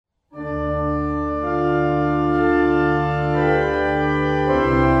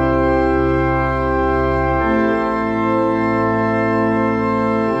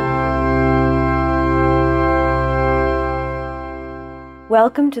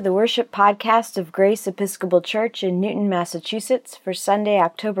Welcome to the worship podcast of Grace Episcopal Church in Newton, Massachusetts for Sunday,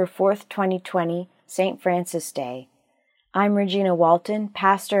 October 4th, 2020, St. Francis Day. I'm Regina Walton,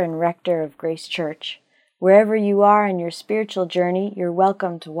 pastor and rector of Grace Church. Wherever you are in your spiritual journey, you're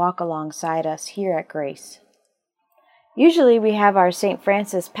welcome to walk alongside us here at Grace. Usually we have our St.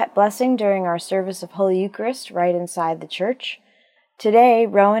 Francis pet blessing during our service of Holy Eucharist right inside the church. Today,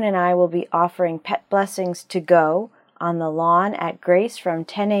 Rowan and I will be offering pet blessings to go on the lawn at Grace from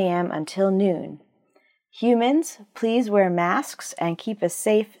 10 a.m. until noon. Humans, please wear masks and keep a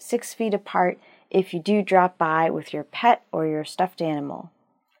safe 6 feet apart if you do drop by with your pet or your stuffed animal.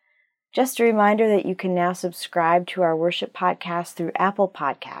 Just a reminder that you can now subscribe to our worship podcast through Apple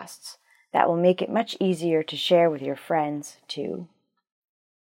Podcasts. That will make it much easier to share with your friends, too.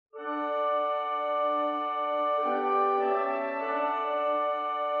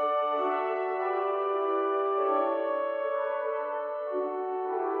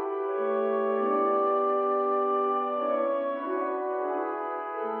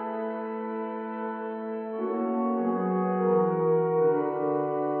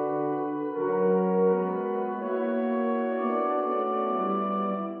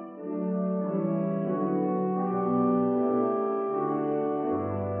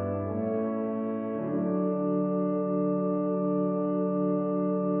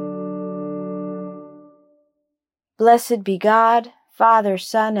 Blessed be God, Father,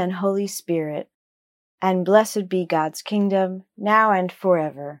 Son, and Holy Spirit, and blessed be God's kingdom, now and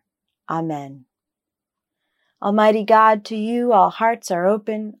forever. Amen. Almighty God, to you all hearts are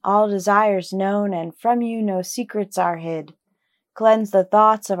open, all desires known, and from you no secrets are hid. Cleanse the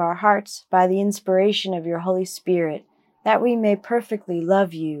thoughts of our hearts by the inspiration of your Holy Spirit, that we may perfectly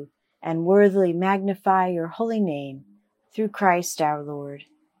love you and worthily magnify your holy name, through Christ our Lord.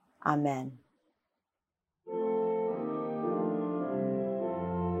 Amen.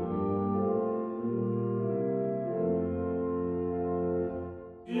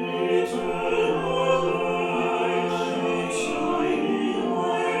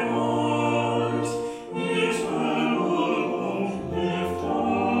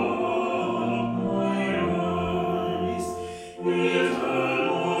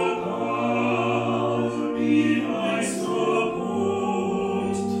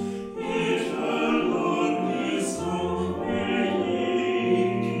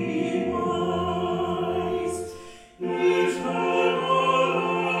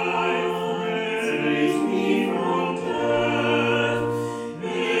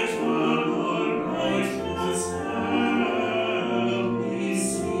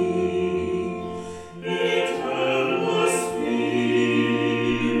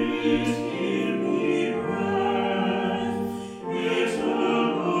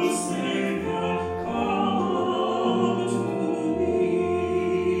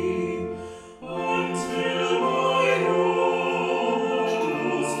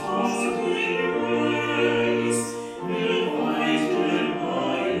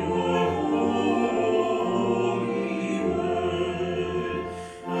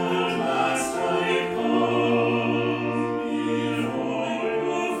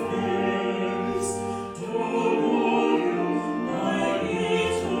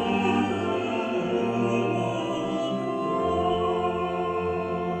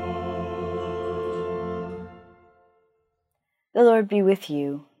 The Lord be with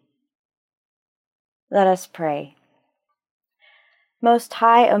you. Let us pray. Most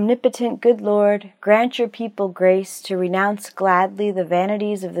high, omnipotent, good Lord, grant your people grace to renounce gladly the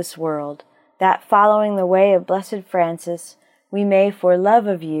vanities of this world, that, following the way of Blessed Francis, we may, for love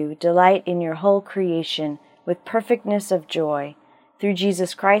of you, delight in your whole creation with perfectness of joy, through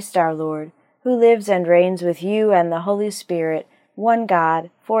Jesus Christ our Lord, who lives and reigns with you and the Holy Spirit, one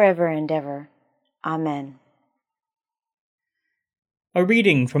God, forever and ever. Amen. A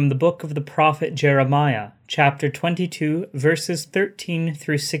reading from the book of the prophet Jeremiah, chapter 22, verses 13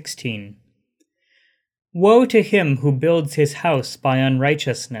 through 16. Woe to him who builds his house by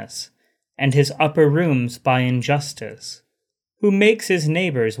unrighteousness, and his upper rooms by injustice, who makes his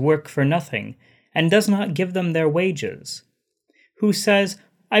neighbors work for nothing, and does not give them their wages, who says,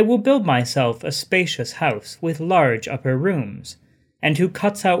 I will build myself a spacious house with large upper rooms, and who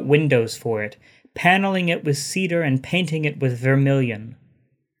cuts out windows for it, paneling it with cedar and painting it with vermilion.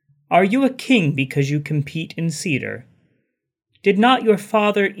 Are you a king because you compete in cedar? Did not your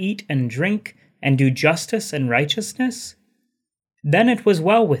father eat and drink and do justice and righteousness? Then it was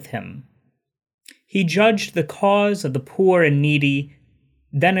well with him. He judged the cause of the poor and needy.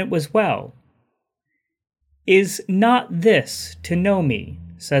 Then it was well. Is not this to know me,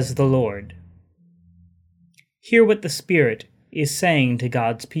 says the Lord? Hear what the Spirit, is saying to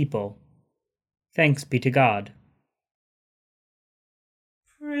God's people. Thanks be to God.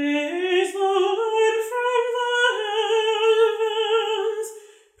 Praise the Lord from the heavens.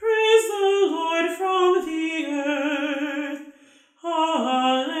 Praise the Lord from the earth.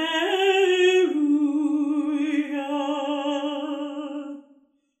 Hallelujah.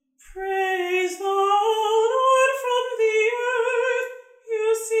 Praise the Lord from the earth, you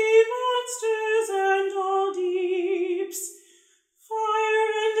sea monsters and all deeps.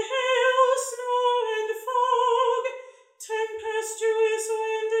 Fire and hail, snow and fog, tempestuous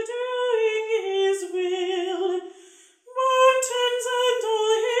wind doing his will. Mountains and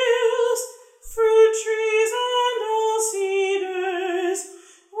all hills, fruit trees and all cedars,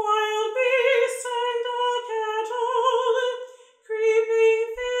 wild beasts and all cattle, creeping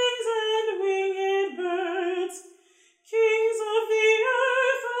things and winged birds, kings of the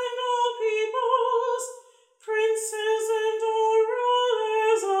earth and all peoples, princes and all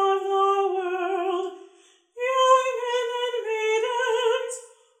rulers of the world, young men and maidens,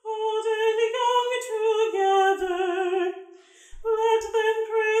 old and young together. Let them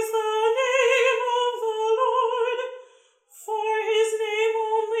praise the name of the Lord, for his name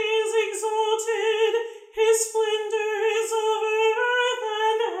only is exalted, his splendor is over earth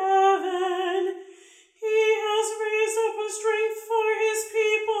and heaven. He has raised up a strength for his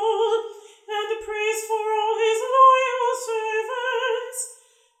people, and praise for all his loyal servants,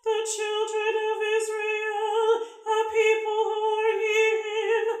 the children of Israel, a people who are near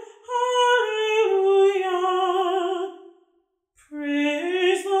him. Hallelujah.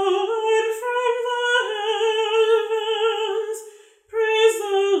 Praise the Lord from the heavens. Praise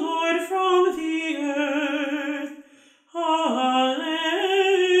the Lord from the earth. Hallelujah.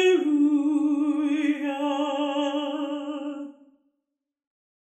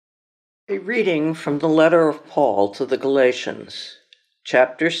 A reading from the letter of Paul to the Galatians,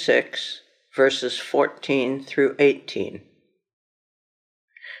 chapter 6, verses 14 through 18.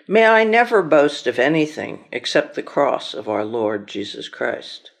 May I never boast of anything except the cross of our Lord Jesus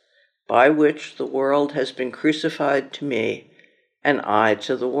Christ, by which the world has been crucified to me, and I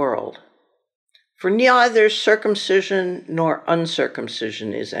to the world. For neither circumcision nor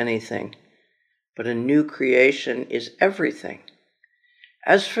uncircumcision is anything, but a new creation is everything.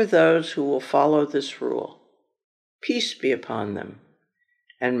 As for those who will follow this rule, peace be upon them,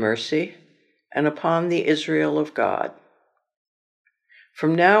 and mercy, and upon the Israel of God.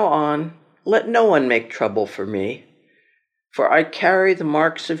 From now on, let no one make trouble for me, for I carry the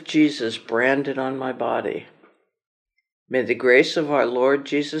marks of Jesus branded on my body. May the grace of our Lord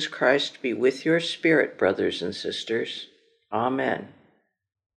Jesus Christ be with your spirit, brothers and sisters. Amen.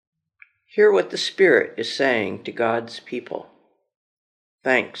 Hear what the Spirit is saying to God's people.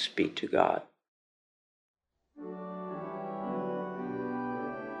 Thanks be to God.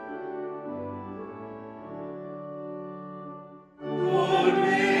 Lord,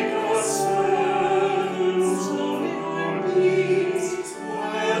 make us servants of your peace.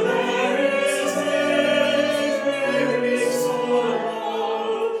 While there is hate, there is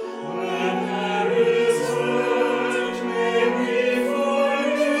love. When there is hurt, may we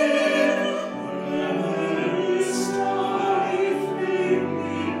forgive. When there is strife, may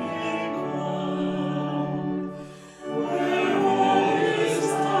we make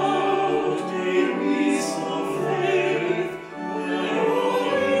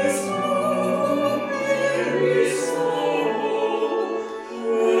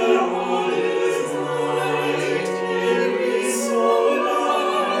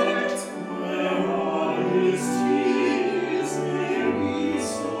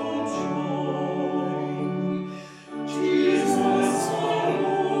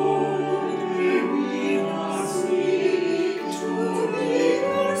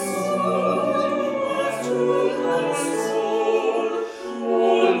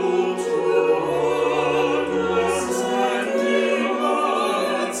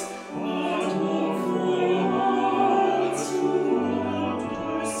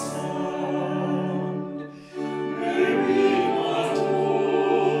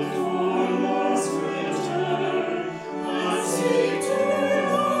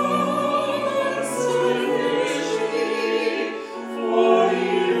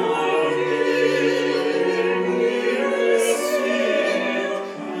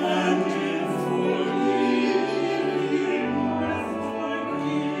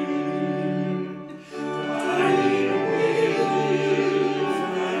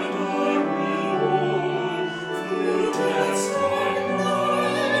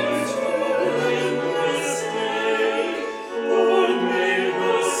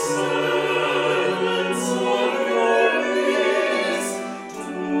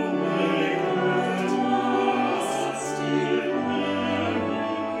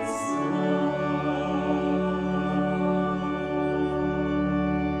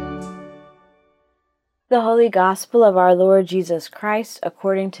The Holy Gospel of our Lord Jesus Christ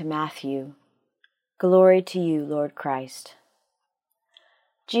according to Matthew. Glory to you, Lord Christ.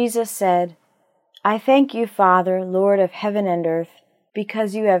 Jesus said, I thank you, Father, Lord of heaven and earth,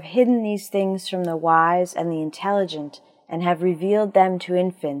 because you have hidden these things from the wise and the intelligent, and have revealed them to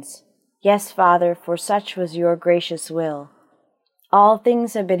infants. Yes, Father, for such was your gracious will. All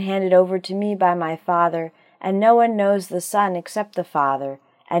things have been handed over to me by my Father, and no one knows the Son except the Father,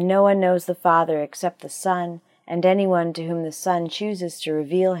 and no one knows the Father except the Son, and anyone to whom the Son chooses to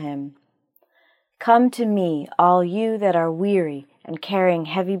reveal him. Come to me, all you that are weary and carrying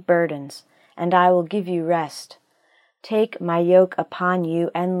heavy burdens, and I will give you rest. Take my yoke upon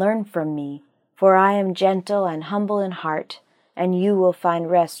you and learn from me, for I am gentle and humble in heart, and you will find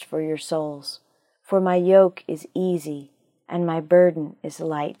rest for your souls. For my yoke is easy, and my burden is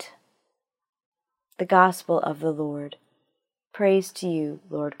light. The Gospel of the Lord. Praise to you,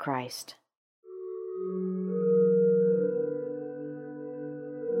 Lord Christ.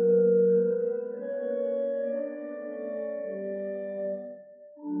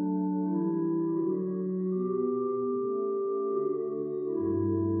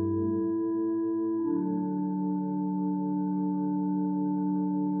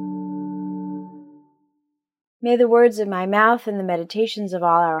 May the words of my mouth and the meditations of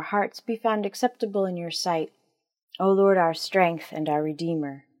all our hearts be found acceptable in your sight, O Lord, our strength and our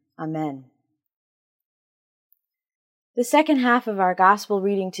Redeemer. Amen. The second half of our Gospel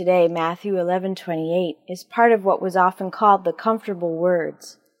reading today, Matthew 11:28, is part of what was often called the comfortable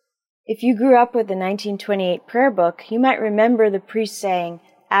words. If you grew up with the 1928 prayer book, you might remember the priest saying,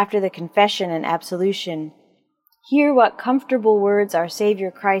 after the confession and absolution, Hear what comfortable words our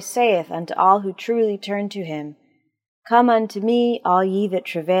Savior Christ saith unto all who truly turn to him. Come unto me, all ye that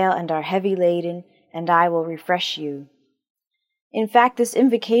travail and are heavy laden, and I will refresh you. In fact, this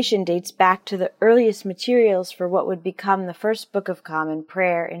invocation dates back to the earliest materials for what would become the first Book of Common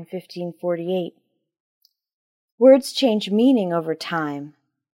Prayer in 1548. Words change meaning over time.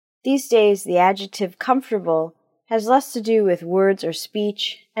 These days, the adjective comfortable has less to do with words or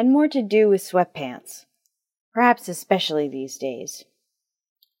speech and more to do with sweatpants, perhaps especially these days.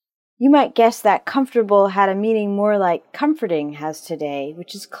 You might guess that comfortable had a meaning more like comforting has today,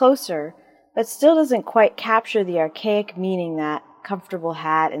 which is closer, but still doesn't quite capture the archaic meaning that comfortable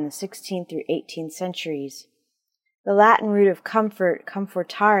had in the 16th through 18th centuries. The Latin root of comfort,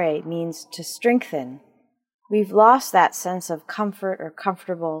 comfortare, means to strengthen. We've lost that sense of comfort or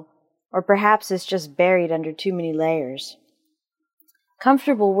comfortable, or perhaps it's just buried under too many layers.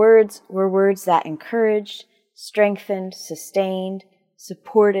 Comfortable words were words that encouraged, strengthened, sustained,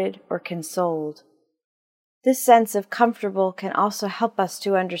 supported, or consoled. This sense of comfortable can also help us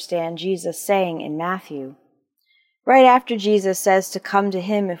to understand Jesus saying in Matthew. Right after Jesus says to come to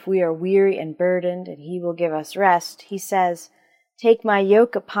him if we are weary and burdened, and he will give us rest, he says, Take my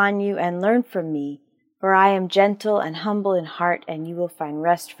yoke upon you and learn from me, for I am gentle and humble in heart, and you will find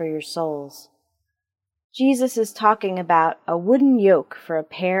rest for your souls. Jesus is talking about a wooden yoke for a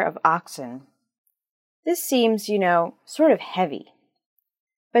pair of oxen. This seems, sort of heavy.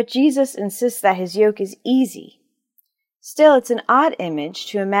 But Jesus insists that his yoke is easy. Still, it's an odd image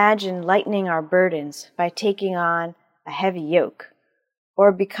to imagine lightening our burdens by taking on a heavy yoke,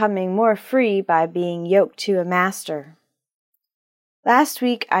 or becoming more free by being yoked to a master. Last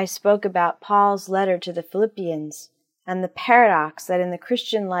week I spoke about Paul's letter to the Philippians and the paradox that in the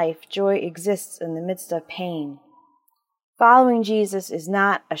Christian life joy exists in the midst of pain. Following Jesus is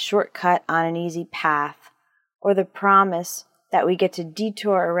not a shortcut on an easy path, or the promise that we get to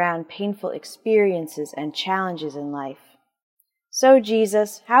detour around painful experiences and challenges in life. So,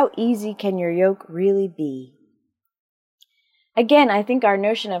 Jesus, how easy can your yoke really be? Again, I think our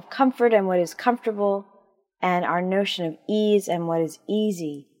notion of comfort and what is comfortable, and our notion of ease and what is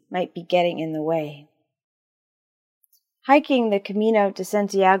easy, might be getting in the way. Hiking the Camino de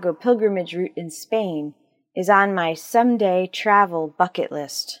Santiago pilgrimage route in Spain is on my someday travel bucket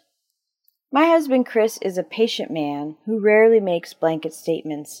list. My husband Chris is a patient man who rarely makes blanket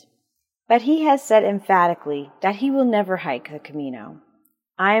statements, but he has said emphatically that he will never hike the Camino.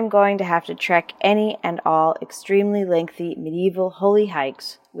 I am going to have to trek any and all extremely lengthy medieval holy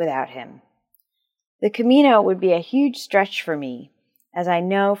hikes without him. The Camino would be a huge stretch for me, as I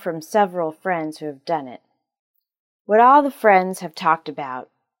know from several friends who have done it. What all the friends have talked about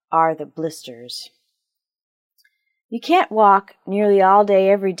are the blisters. You can't walk nearly all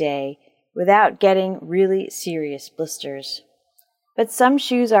day every day without getting really serious blisters. But some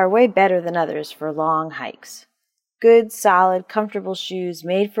shoes are way better than others for long hikes. Good, solid, comfortable shoes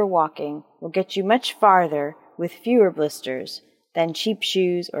made for walking will get you much farther with fewer blisters than cheap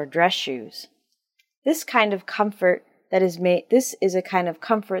shoes or dress shoes. This is a kind of comfort that is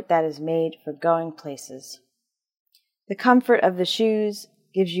made for going places. The comfort of the shoes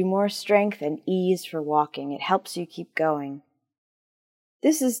gives you more strength and ease for walking. It helps you keep going.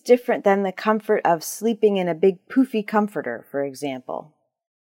 This is different than the comfort of sleeping in a big poofy comforter, for example.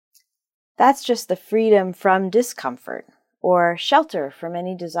 That's just the freedom from discomfort, or shelter from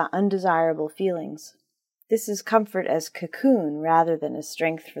any undesirable feelings. This is comfort as cocoon rather than as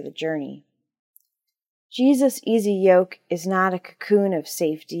strength for the journey. Jesus' easy yoke is not a cocoon of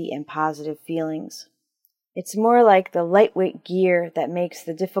safety and positive feelings. It's more like the lightweight gear that makes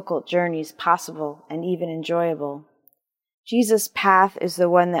the difficult journeys possible and even enjoyable. Jesus' path is the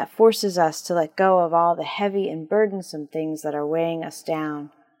one that forces us to let go of all the heavy and burdensome things that are weighing us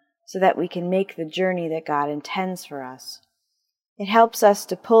down, so that we can make the journey that God intends for us. It helps us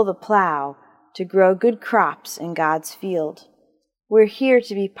to pull the plow, to grow good crops in God's field. We're here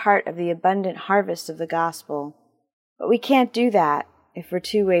to be part of the abundant harvest of the gospel, but we can't do that if we're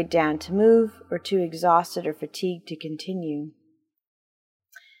too weighed down to move or too exhausted or fatigued to continue.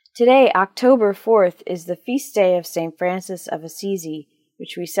 Today, October 4th, is the feast day of St. Francis of Assisi,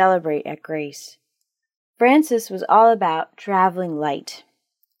 which we celebrate at Grace. Francis was all about traveling light.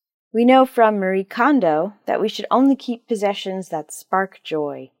 We know from Marie Kondo that we should only keep possessions that spark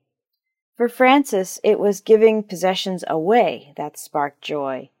joy. For Francis, it was giving possessions away that sparked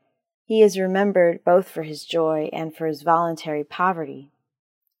joy. He is remembered both for his joy and for his voluntary poverty.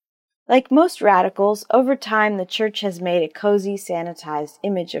 Like most radicals, over time the Church has made a cozy, sanitized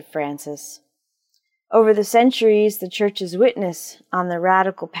image of Francis. Over the centuries, the Church's witness on the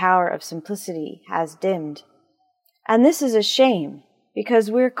radical power of simplicity has dimmed. And this is a shame,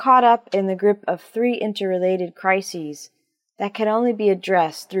 because we're caught up in the grip of three interrelated crises that can only be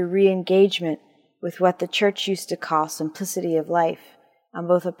addressed through re-engagement with what the Church used to call simplicity of life, on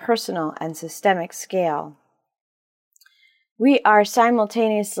both a personal and systemic scale. We are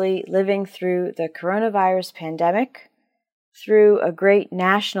simultaneously living through the coronavirus pandemic, through a great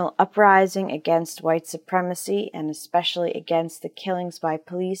national uprising against white supremacy and especially against the killings by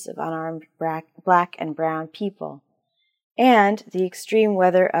police of unarmed black and brown people, and the extreme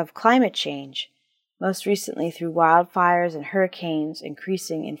weather of climate change, most recently through wildfires and hurricanes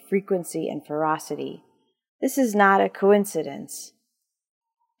increasing in frequency and ferocity. This is not a coincidence.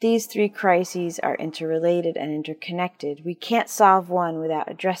 These three crises are interrelated and interconnected. We can't solve one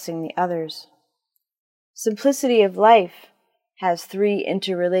without addressing the others. Simplicity of life has three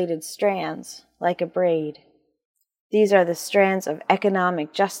interrelated strands, like a braid. These are the strands of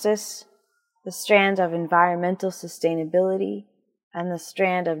economic justice, the strand of environmental sustainability, and the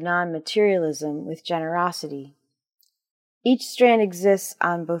strand of non-materialism with generosity. Each strand exists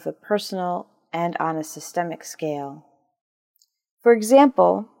on both a personal and on a systemic scale. For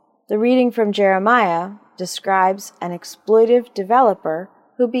example, the reading from Jeremiah describes an exploitive developer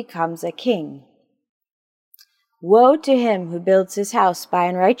who becomes a king. Woe to him who builds his house by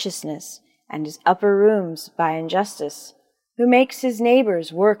unrighteousness and his upper rooms by injustice, who makes his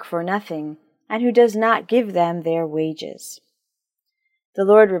neighbors work for nothing, and who does not give them their wages. The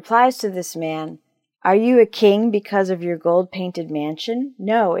Lord replies to this man, "Are you a king because of your gold-painted mansion?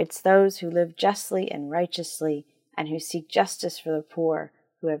 No, it's those who live justly and righteously and who seek justice for the poor,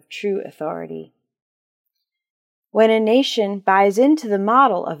 who have true authority." When a nation buys into the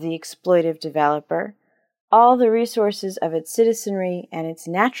model of the exploitive developer, all the resources of its citizenry and its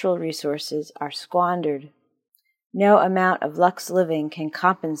natural resources are squandered. No amount of luxe living can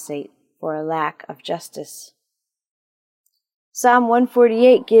compensate for a lack of justice. Psalm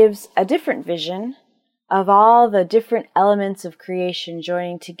 148 gives a different vision of all the different elements of creation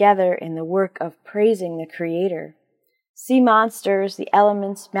joining together in the work of praising the Creator. Sea monsters, the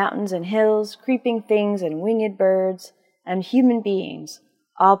elements, mountains and hills, creeping things and winged birds, and human beings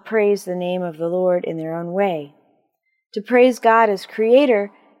all praise the name of the Lord in their own way. To praise God as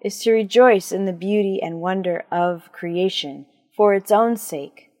Creator is to rejoice in the beauty and wonder of creation for its own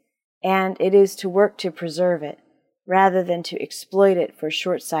sake, and it is to work to preserve it, rather than to exploit it for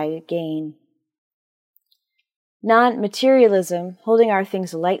short-sighted gain. Non-materialism, holding our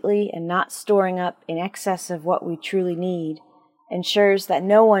things lightly and not storing up in excess of what we truly need, ensures that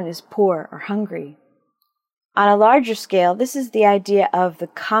no one is poor or hungry. On a larger scale, this is the idea of the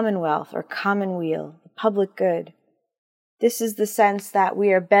commonwealth or commonweal, the public good. This is the sense that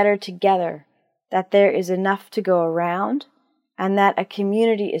we are better together, that there is enough to go around, and that a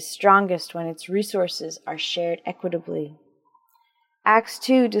community is strongest when its resources are shared equitably. Acts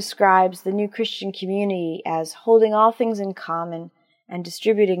 2 describes the new Christian community as holding all things in common and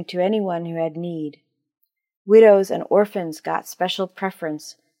distributing to anyone who had need. Widows and orphans got special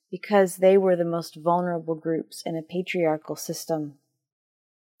preference because they were the most vulnerable groups in a patriarchal system.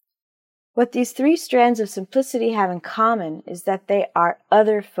 What these three strands of simplicity have in common is that they are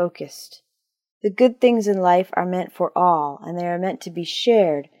other-focused. The good things in life are meant for all, and they are meant to be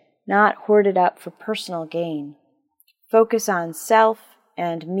shared, not hoarded up for personal gain. Focus on self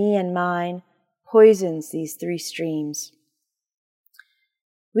and me and mine poisons these three streams.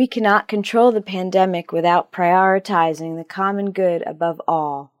 We cannot control the pandemic without prioritizing the common good above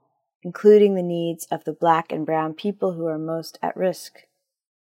all, including the needs of the Black and brown people who are most at risk.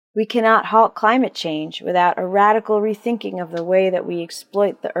 We cannot halt climate change without a radical rethinking of the way that we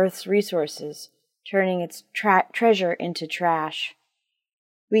exploit the Earth's resources, turning its treasure into trash.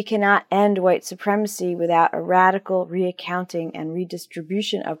 We cannot end white supremacy without a radical reaccounting and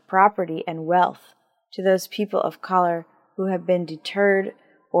redistribution of property and wealth to those people of color who have been deterred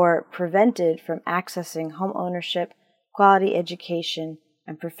or prevented from accessing home ownership, quality education,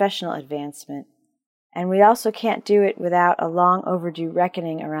 and professional advancement. And we also can't do it without a long overdue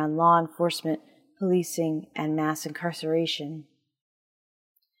reckoning around law enforcement, policing, and mass incarceration.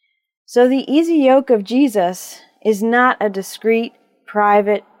 So the easy yoke of Jesus is not a discrete,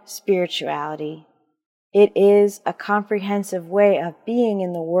 private spirituality. It is a comprehensive way of being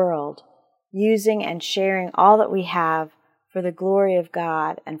in the world, using and sharing all that we have for the glory of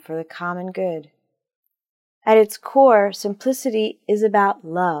God and for the common good. At its core, simplicity is about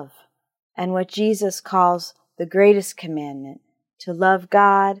love, and what Jesus calls the greatest commandment, to love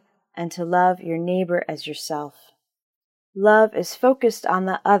God and to love your neighbor as yourself. Love is focused on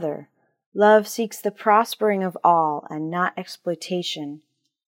the other. Love seeks the prospering of all and not exploitation.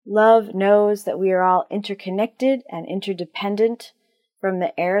 Love knows that we are all interconnected and interdependent, from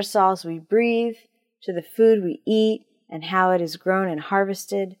the aerosols we breathe, to the food we eat and how it is grown and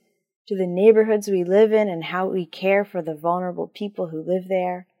harvested, to the neighborhoods we live in and how we care for the vulnerable people who live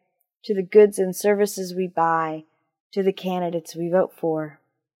there, to the goods and services we buy, to the candidates we vote for.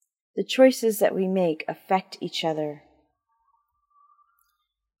 The choices that we make affect each other.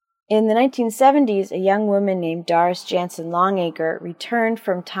 In the 1970s, a young woman named Doris Jansen Longacre returned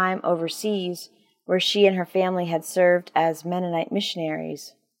from time overseas, where she and her family had served as Mennonite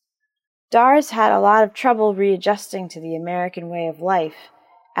missionaries. Doris had a lot of trouble readjusting to the American way of life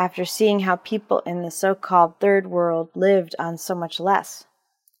after seeing how people in the so-called Third World lived on so much less.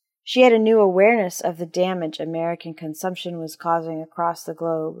 She had a new awareness of the damage American consumption was causing across the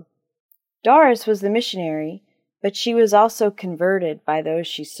globe. Doris was the missionary, but she was also converted by those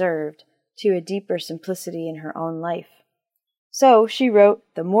she served to a deeper simplicity in her own life. So she wrote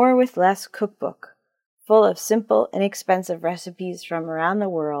the More with Less cookbook, full of simple, inexpensive recipes from around the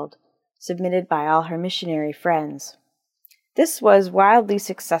world, submitted by all her missionary friends. This was wildly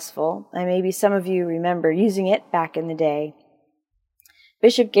successful, and maybe some of you remember using it back in the day.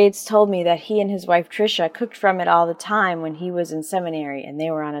 Bishop Gates told me that he and his wife Tricia cooked from it all the time when he was in seminary and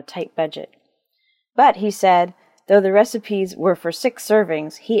they were on a tight budget. But, he said, though the recipes were for 6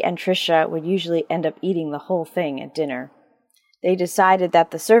 servings, he and Tricia would usually end up eating the whole thing at dinner. They decided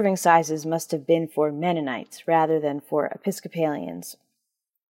that the serving sizes must have been for Mennonites rather than for Episcopalians.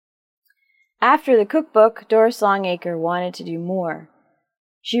 After the cookbook, Doris Longacre wanted to do more.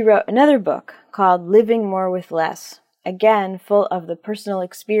 She wrote another book called Living More with Less, again full of the personal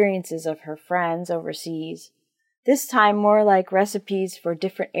experiences of her friends overseas, this time more like recipes for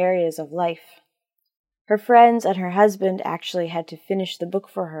different areas of life. Her friends and her husband actually had to finish the book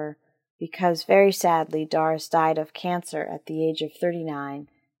for her because, very sadly, Doris died of cancer at the age of 39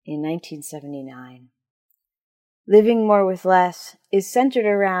 in 1979. Living More with Less is centered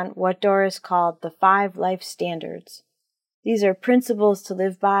around what Doris called the 5 life standards. These are principles to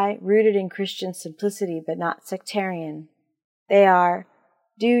live by, rooted in Christian simplicity but not sectarian. They are: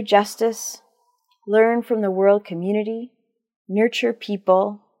 do justice, learn from the world community, nurture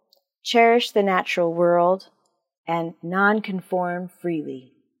people, cherish the natural world, and non-conform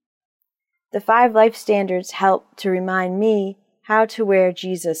freely. The 5 life standards help to remind me how to wear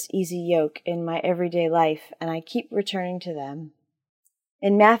Jesus' easy yoke in my everyday life, and I keep returning to them.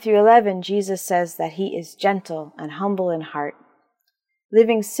 In Matthew 11, Jesus says that he is gentle and humble in heart.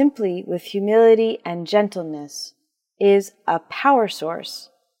 Living simply with humility and gentleness is a power source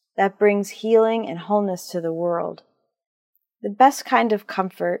that brings healing and wholeness to the world. The best kind of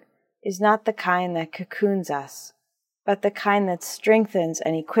comfort is not the kind that cocoons us, but the kind that strengthens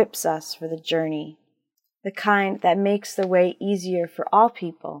and equips us for the journey. The kind that makes the way easier for all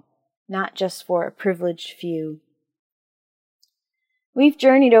people, not just for a privileged few. We've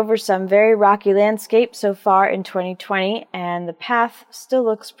journeyed over some very rocky landscapes so far in 2020, and the path still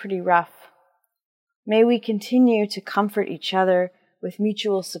looks pretty rough. May we continue to comfort each other with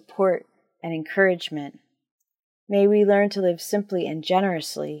mutual support and encouragement. May we learn to live simply and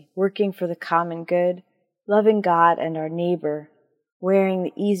generously, working for the common good, loving God and our neighbor, wearing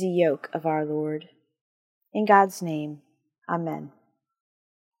the easy yoke of our Lord. In God's name, Amen.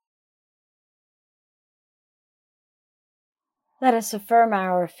 Let us affirm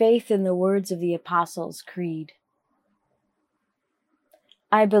our faith in the words of the Apostles' Creed.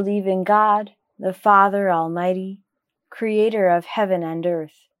 I believe in God, the Father Almighty, creator of heaven and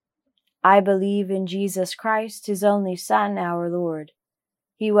earth. I believe in Jesus Christ, his only Son, our Lord.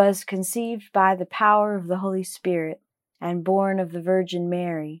 He was conceived by the power of the Holy Spirit and born of the Virgin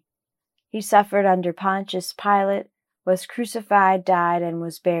Mary. He suffered under Pontius Pilate, was crucified, died, and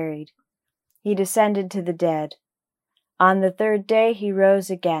was buried. He descended to the dead. On the third day he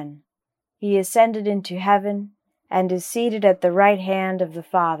rose again. He ascended into heaven and is seated at the right hand of the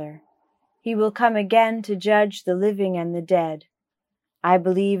Father. He will come again to judge the living and the dead. I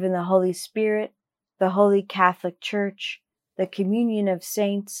believe in the Holy Spirit, the Holy Catholic Church, the communion of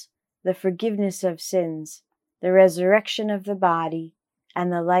saints, the forgiveness of sins, the resurrection of the body,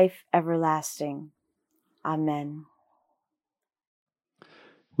 and the life everlasting. Amen.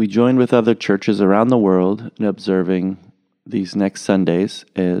 We join with other churches around the world in observing these next Sundays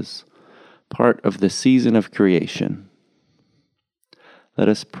as part of the season of creation. Let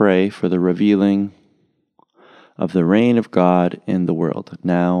us pray for the revealing of the reign of God in the world,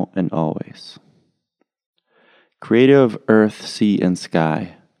 now and always. Creator of earth, sea, and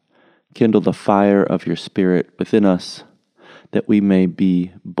sky, kindle the fire of your Spirit within us, that we may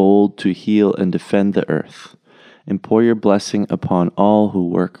be bold to heal and defend the earth, and pour your blessing upon all who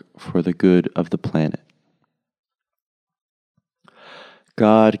work for the good of the planet.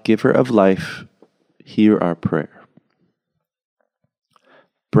 God, giver of life, hear our prayer.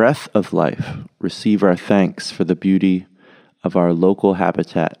 Breath of life, receive our thanks for the beauty of our local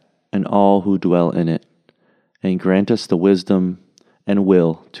habitat and all who dwell in it, and grant us the wisdom and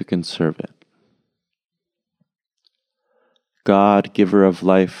will to conserve it. God, giver of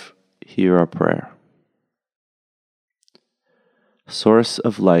life, hear our prayer. Source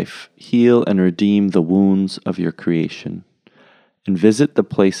of life, heal and redeem the wounds of your creation, and visit the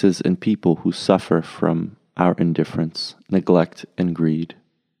places and people who suffer from our indifference, neglect, and greed.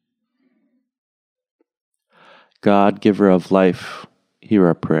 God, giver of life, hear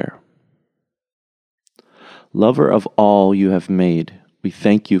our prayer. Lover of all you have made, we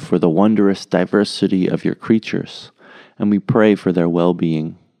thank you for the wondrous diversity of your creatures, and we pray for their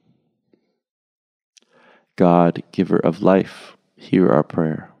well-being. God, giver of life, hear our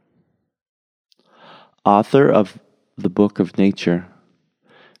prayer. Author of the book of nature,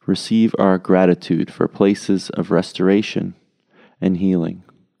 receive our gratitude for places of restoration and healing,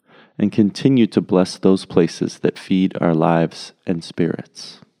 and continue to bless those places that feed our lives and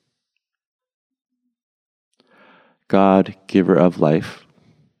spirits. God, giver of life,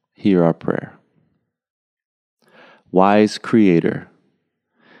 hear our prayer. Wise Creator,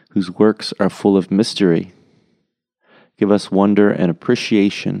 whose works are full of mystery, give us wonder and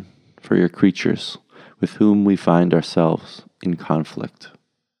appreciation for your creatures with whom we find ourselves in conflict.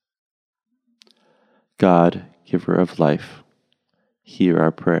 God, giver of life, hear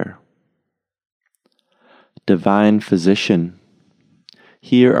our prayer. Divine Physician,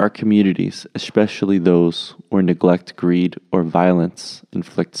 hear our communities, especially those where neglect, greed, or violence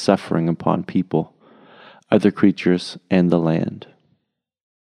inflict suffering upon people, other creatures, and the land.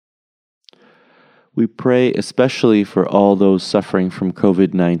 We pray especially for all those suffering from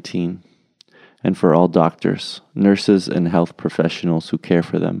COVID-19 and for all doctors, nurses, and health professionals who care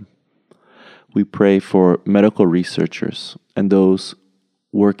for them. We pray for medical researchers and those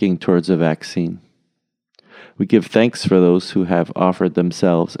working towards a vaccine. We give thanks for those who have offered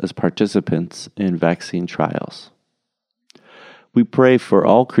themselves as participants in vaccine trials. We pray for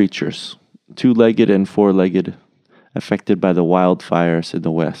all creatures, two-legged and four-legged, affected by the wildfires in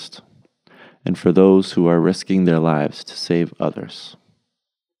the West, and for those who are risking their lives to save others.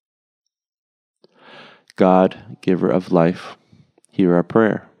 God, giver of life, hear our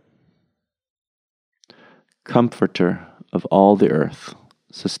prayer. Comforter of all the earth,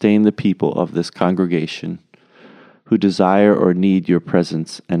 sustain the people of this congregation who desire or need your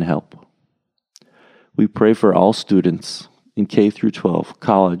presence and help. We pray for all students in K through 12,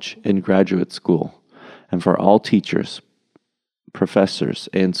 college, and graduate school, and for all teachers, professors,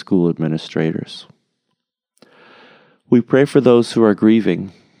 and school administrators. We pray for those who are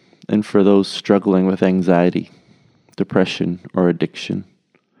grieving and for those struggling with anxiety, depression, or addiction.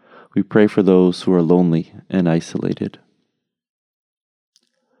 We pray for those who are lonely and isolated.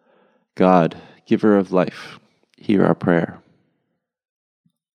 God, giver of life, hear our prayer.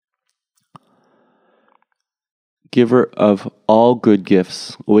 Giver of all good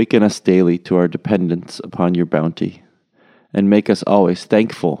gifts, awaken us daily to our dependence upon your bounty, and make us always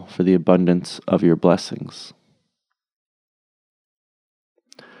thankful for the abundance of your blessings.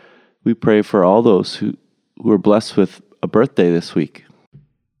 We pray for all those who are blessed with a birthday this week.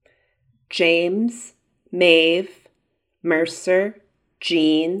 James, Maeve, Mercer,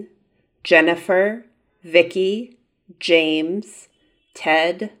 Jean, Jennifer, Vicky, James,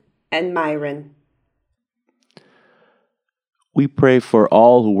 Ted, and Myron. We pray for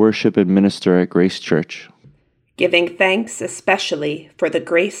all who worship and minister at Grace Church, giving thanks especially for the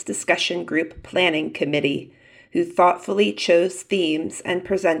Grace Discussion Group Planning Committee, who thoughtfully chose themes and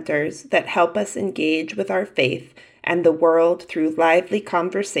presenters that help us engage with our faith and the world through lively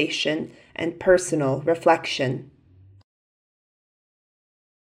conversation and personal reflection.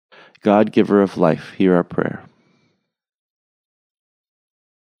 God, giver of life, hear our prayer.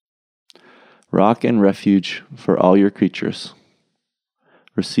 Rock and refuge for all your creatures,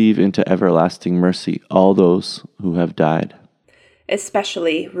 receive into everlasting mercy all those who have died,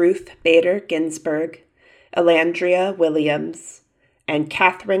 especially Ruth Bader Ginsburg, Elandria Williams, and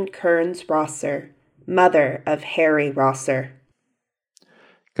Catherine Kearns Rosser, mother of Harry Rosser.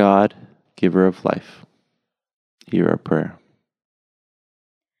 God, giver of life, hear our prayer.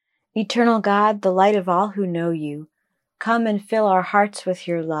 Eternal God, the light of all who know you, come and fill our hearts with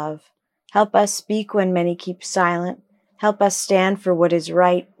your love. Help us speak when many keep silent. Help us stand for what is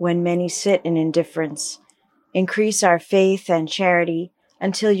right when many sit in indifference. Increase our faith and charity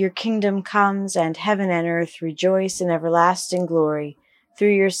until your kingdom comes and heaven and earth rejoice in everlasting glory.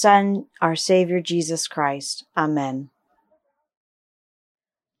 Through your Son, our Savior, Jesus Christ. Amen.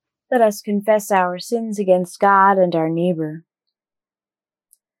 Let us confess our sins against God and our neighbor.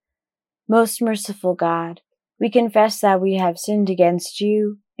 Most merciful God, we confess that we have sinned against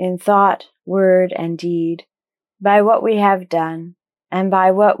you in thought, word, and deed, by what we have done, and by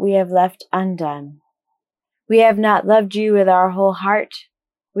what we have left undone. We have not loved you with our whole heart.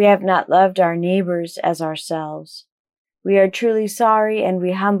 We have not loved our neighbors as ourselves. We are truly sorry, and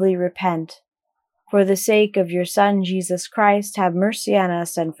we humbly repent. For the sake of your Son, Jesus Christ, have mercy on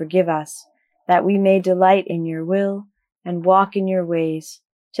us and forgive us, that we may delight in your will and walk in your ways,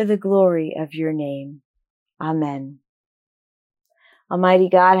 to the glory of your name. Amen. Almighty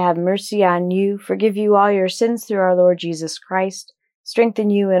God, have mercy on you, forgive you all your sins through our Lord Jesus Christ, strengthen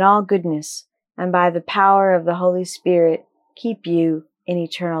you in all goodness, and by the power of the Holy Spirit, keep you in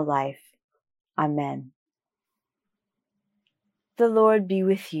eternal life. Amen. The Lord be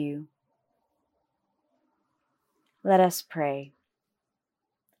with you. Let us pray.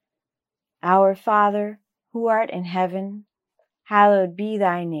 Our Father, who art in heaven, hallowed be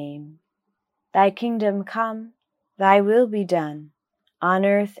thy name. Thy kingdom come, thy will be done, on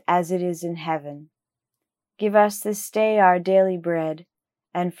earth as it is in heaven. Give us this day our daily bread,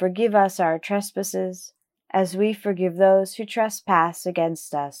 and forgive us our trespasses, as we forgive those who trespass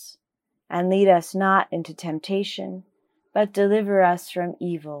against us. And lead us not into temptation, but deliver us from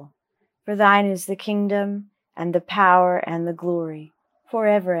evil. For thine is the kingdom, and the power, and the glory,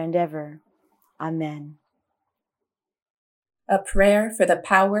 forever and ever. Amen. A prayer for the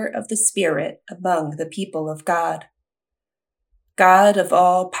power of the Spirit among the people of God. God of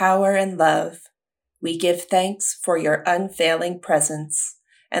all power and love, we give thanks for your unfailing presence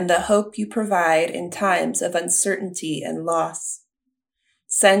and the hope you provide in times of uncertainty and loss.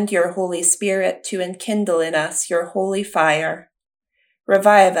 Send your Holy Spirit to enkindle in us your holy fire.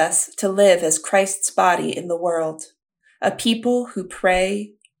 Revive us to live as Christ's body in the world, a people who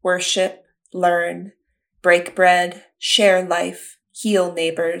pray, worship, learn, break bread, share life, heal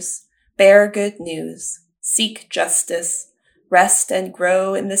neighbors, bear good news, seek justice, rest and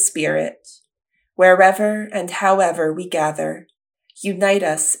grow in the Spirit. Wherever and however we gather, unite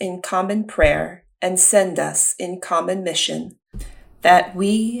us in common prayer and send us in common mission, that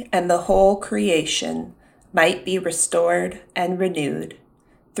we and the whole creation might be restored and renewed.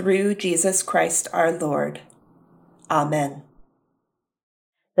 Through Jesus Christ our Lord. Amen.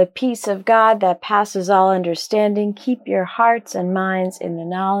 The peace of God that passes all understanding, keep your hearts and minds in the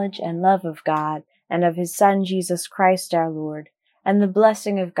knowledge and love of God and of his Son, Jesus Christ our Lord. And the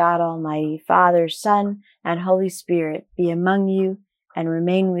blessing of God Almighty, Father, Son, and Holy Spirit be among you and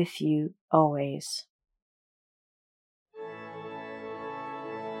remain with you always.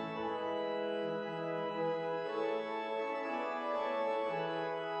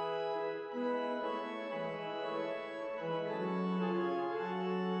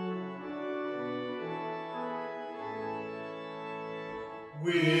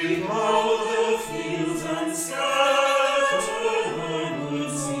 With all the fields and scattered, I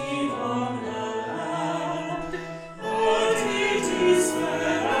would seed on the land.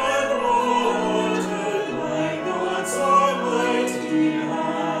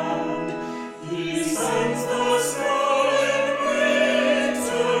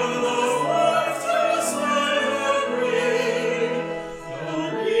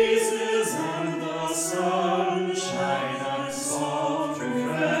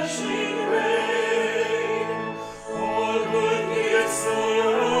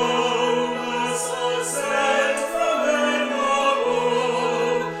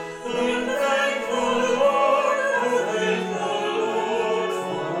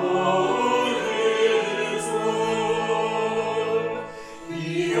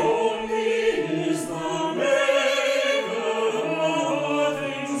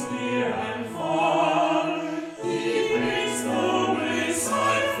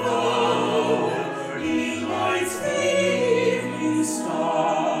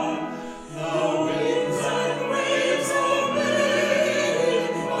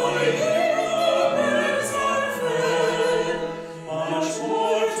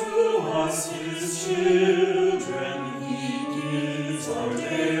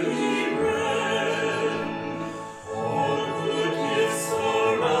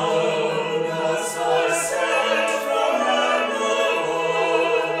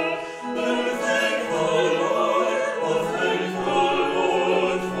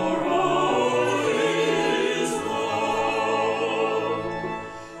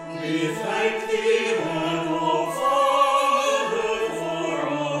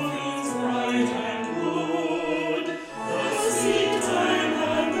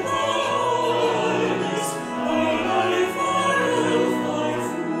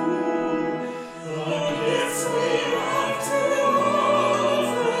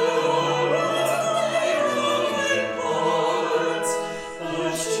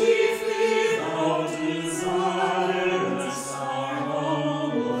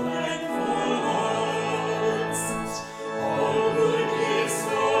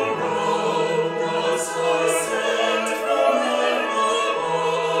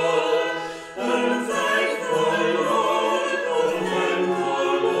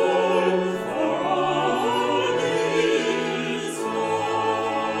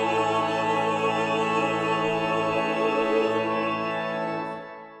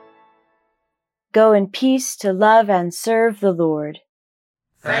 Go in peace to love and serve the Lord.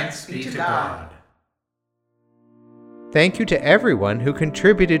 Thanks be to God. Thank you to everyone who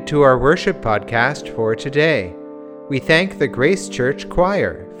contributed to our worship podcast for today. We thank the Grace Church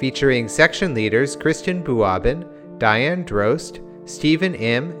Choir, featuring section leaders Christian Buabin, Diane Drost, Stephen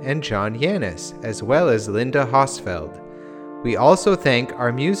Im, and John Yanis, as well as Linda Hosfeld. We also thank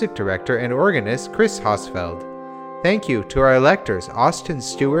our music director and organist Chris Hosfeld. Thank you to our electors Austin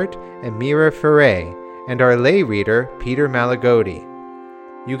Stewart and Mira Ferre, and our lay reader Peter Malagodi.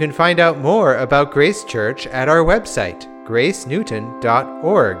 You can find out more about Grace Church at our website,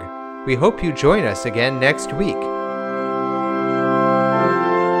 gracenewton.org. We hope you join us again next week.